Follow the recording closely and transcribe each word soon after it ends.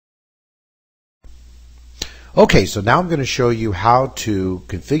Okay, so now I'm going to show you how to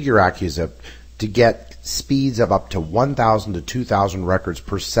configure AccuZIP to get speeds of up to 1,000 to 2,000 records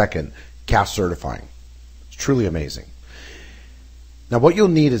per second CASS certifying. It's truly amazing. Now what you'll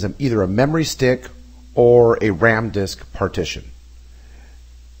need is either a memory stick or a RAM disk partition.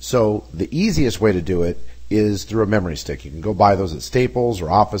 So the easiest way to do it is through a memory stick. You can go buy those at Staples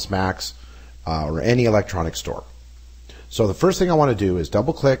or Office Max or any electronic store. So the first thing I want to do is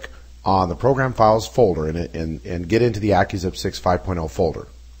double click on the program files folder and get into the AccuZIP6 5.0 folder.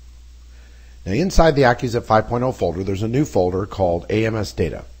 Now inside the AccuZIP 5.0 folder there's a new folder called AMS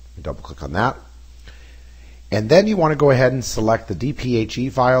Data. You double click on that. And then you want to go ahead and select the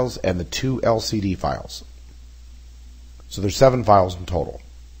DPHE files and the 2 LCD files. So there's 7 files in total.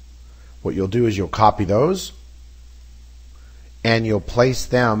 What you'll do is you'll copy those and you'll place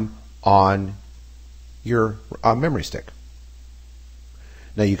them on your memory stick.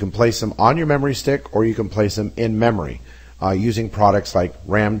 Now you can place them on your memory stick or you can place them in memory using products like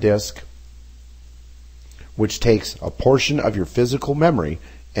RAM disk, which takes a portion of your physical memory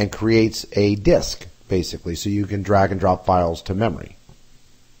and creates a disk basically, so you can drag and drop files to memory.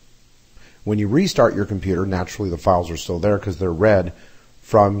 When you restart your computer, naturally the files are still there because they're read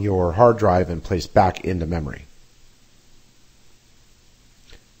from your hard drive and placed back into memory.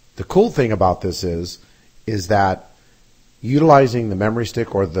 The cool thing about this is that utilizing the memory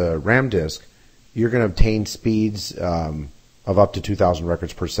stick or the RAM disk, you're going to obtain speeds of up to 2,000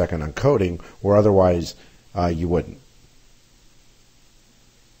 records per second on coding, where otherwise you wouldn't.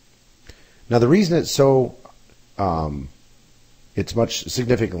 Now the reason it's so it's much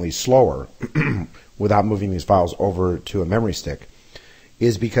significantly slower without moving these files over to a memory stick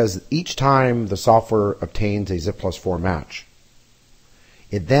is because each time the software obtains a ZIP+4 match,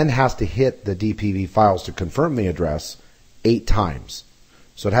 it then has to hit the DPV files to confirm the address 8 times.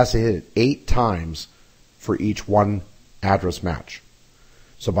 So it has to hit it 8 times for each one address match.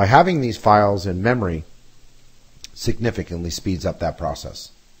 So by having these files in memory significantly speeds up that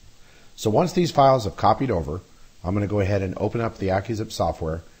process. So once these files have copied over, I'm going to go ahead and open up the AccuZIP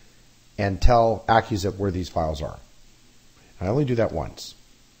software and tell AccuZIP where these files are. I only do that once.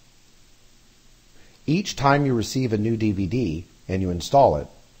 Each time you receive a new DVD and you install it,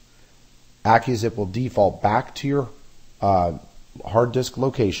 AccuZIP will default back to your hard disk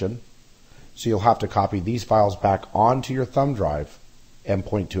location, so you'll have to copy these files back onto your thumb drive and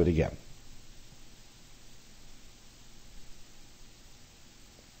point to it again.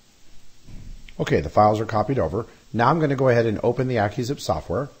 Okay, the files are copied over. Now I'm going to go ahead and open the AccuZIP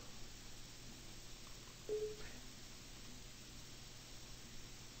software.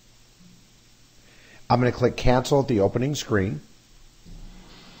 I'm going to click Cancel at the opening screen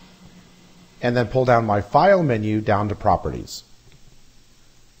and then pull down my File menu down to Properties.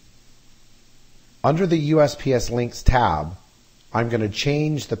 Under the USPS Links tab, I'm going to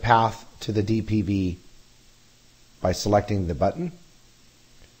change the path to the DPV by selecting the button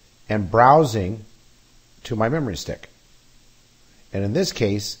and browsing to my memory stick. And in this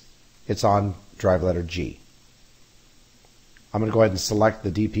case, it's on drive letter G. I'm going to go ahead and select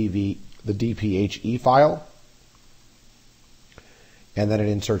the DPHE file, and then it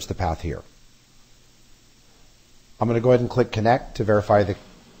inserts the path here. I'm going to go ahead and click Connect to verify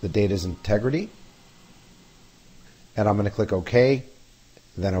the data's integrity, and I'm going to click OK,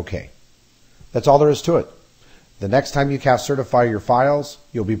 then OK. That's all there is to it. The next time you CASS certify your files,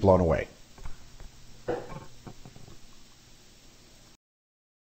 you'll be blown away.